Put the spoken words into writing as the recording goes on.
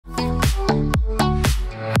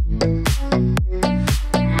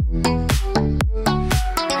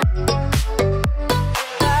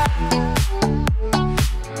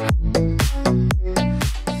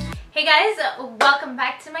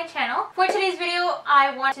video,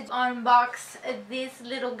 I want to unbox this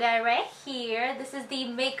little guy right here. This is the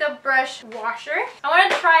makeup brush washer. I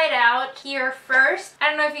want to try it out here first. I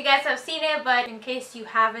don't know if you guys have seen it, but in case you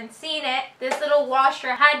haven't seen it, this little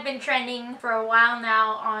washer had been trending for a while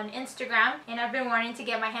now on Instagram, and I've been wanting to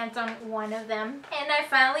get my hands on one of them, and I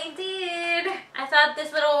finally did. I thought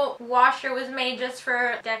this little washer was made just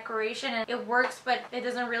for decoration and it works, but it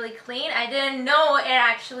doesn't really clean. I didn't know it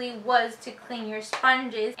actually was to clean your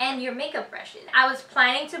sponges and your makeup brushes. I was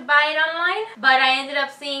planning to buy it online, but I ended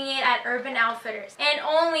up seeing it at Urban Outfitters and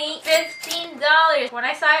only $15. When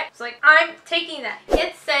I saw it, I was like, I'm taking that.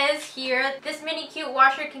 It says here, this mini cute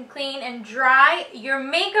washer can clean and dry your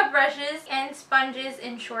makeup brushes and sponges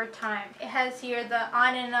in short time. It has here the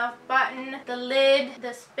on and off button, the lid,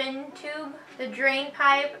 the spin tube, the drain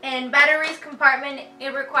pipe, and batteries compartment.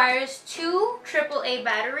 It requires 2 AAA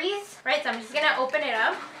batteries, right? So I'm just gonna open it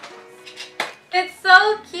up. It's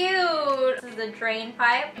so cute. This is the drain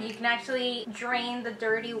pipe. You can actually drain the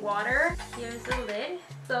dirty water. Here's the lid.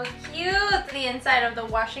 So cute. The inside of the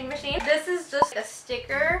washing machine. This is just a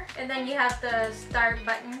sticker, and then you have the start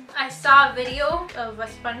button. I saw a video of a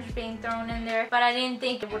sponge being thrown in there, but I didn't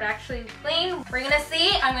think it would actually clean. We're gonna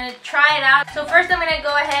see. I'm gonna try it out. So first I'm gonna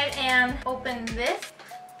go ahead and open this.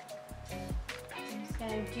 I'm just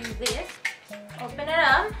gonna do this. Open it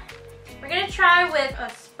up. We're gonna try with a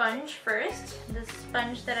sponge first. The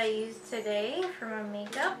sponge that I used today for my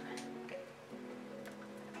makeup.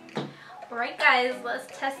 Alright guys, let's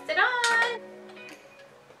test it on.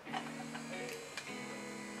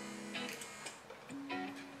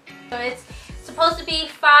 So it's supposed to be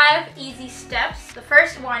 5 easy steps. The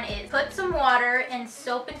first one is put some water and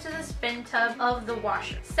soap into the spin tub of the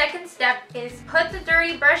washer. Second step is put the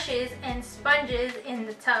dirty brushes and sponges in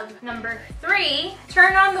the tub. Number 3,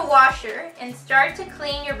 turn on the washer and start to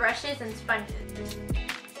clean your brushes and sponges.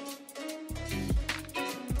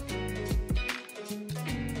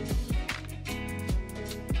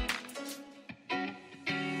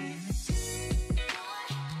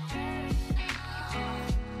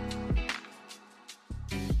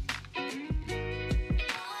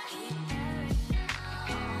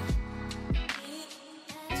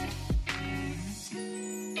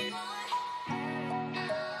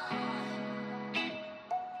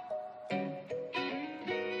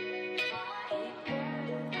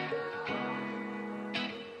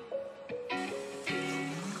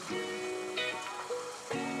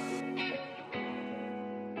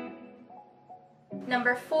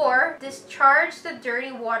 Number 4, discharge the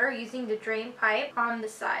dirty water using the drain pipe on the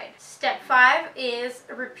side. Step 5 is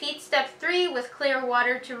repeat step 3 with clear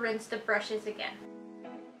water to rinse the brushes again.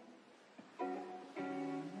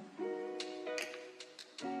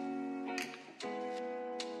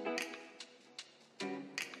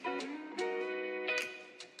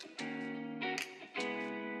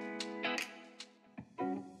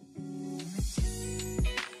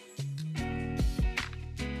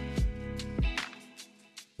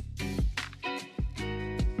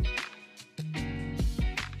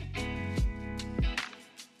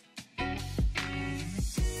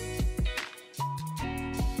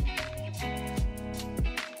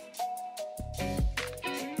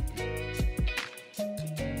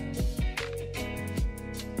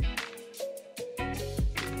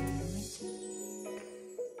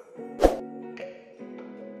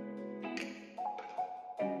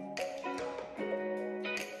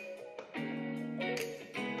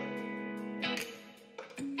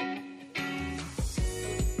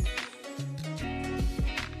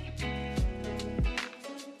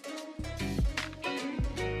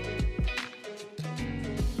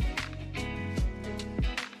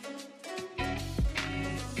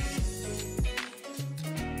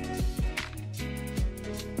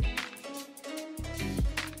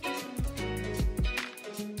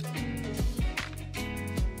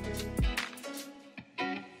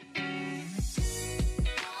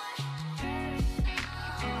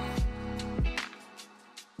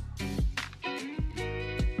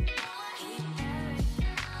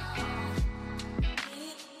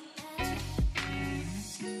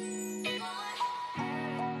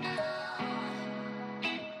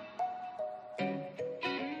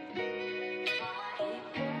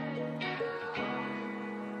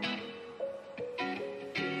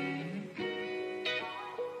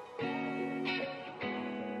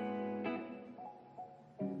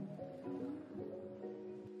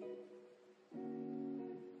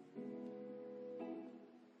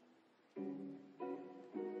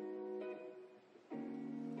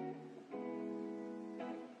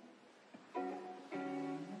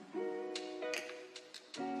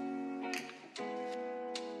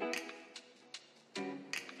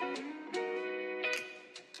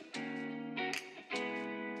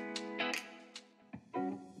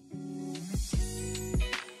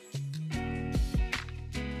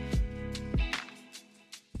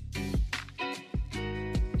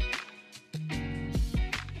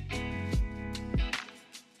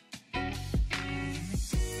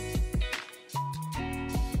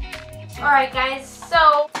 Alright guys,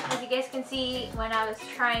 so as you guys can see, when I was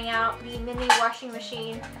trying out the mini washing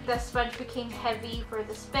machine, the sponge became heavy for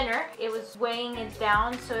the spinner. It was weighing it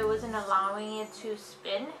down, so it wasn't allowing it to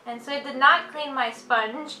spin. And so it did not clean my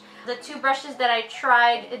sponge. The two brushes that I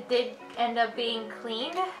tried, it did end up being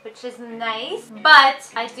cleaned, which is nice. But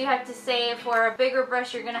I do have to say, for a bigger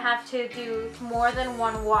brush, you're gonna have to do more than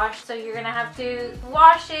one wash. So you're gonna have to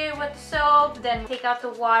wash it with soap, then take out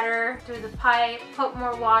the water through the pipe, put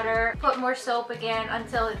more water, put more soap again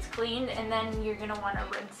until it's cleaned, and then you're gonna want to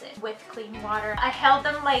rinse it with clean water. I held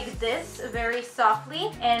them like this very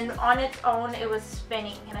softly, and on its own it was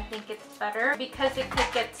spinning, and I think it's better because it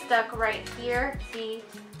could get stuck right here. See,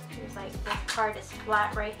 there's like this part is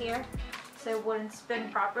flat right here, so it wouldn't spin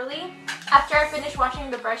properly. After I finished washing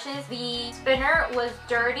the brushes, the spinner was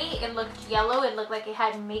dirty. It looked yellow. It looked like it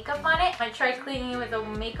had makeup on it. I tried cleaning it with a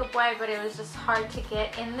makeup wipe, but it was just hard to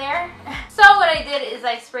get in there. So what I did is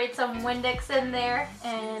I sprayed some Windex in there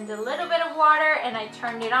and a little bit of water, and I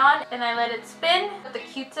turned it on and I let it spin with the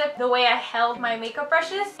Q-tip the way I held my makeup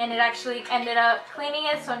brushes, and it actually ended up cleaning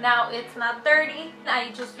it, so now it's not dirty.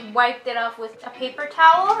 I just wiped it off with a paper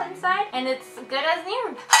towel inside, and it's good as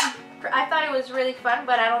new. I thought it was really fun,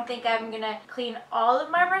 but I don't think I'm gonna clean all of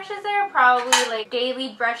my brushes there. Probably like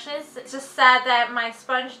daily brushes. It's just sad that my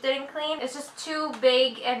sponge didn't clean. It's just too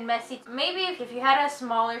big and messy. Maybe if you had a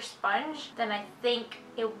smaller sponge, then I think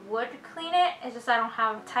it would clean it. It's just I don't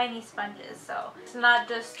have tiny sponges, so it's not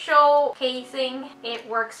just showcasing. It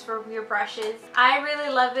works for your brushes. I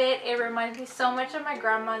really love it. It reminds me so much of my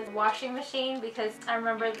grandma's washing machine, because I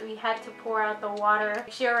remember we had to pour out the water.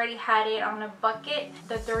 She already had it on a bucket.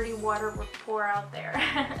 The dirty water would pour out there.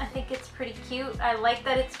 I think it's pretty cute. I like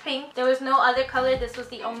that it's pink. There was no other color. This was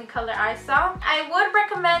the only color I saw. I would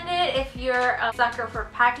recommend it if you're a sucker for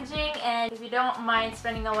packaging and if you don't mind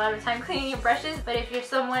spending a lot of time cleaning your brushes, but if you're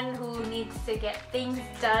someone who needs to get things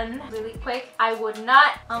done really quick, I would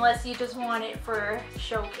not, unless you just want it for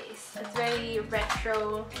showcase. It's very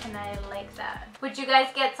retro and I like that. Would you guys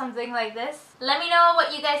get something like this? Let me know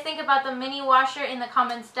what you guys think about the mini washer in the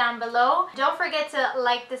comments down below. Don't forget to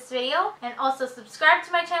like this video and also subscribe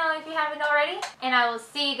to my channel if you haven't already, and I will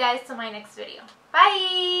see you guys to my next video.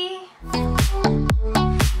 Bye!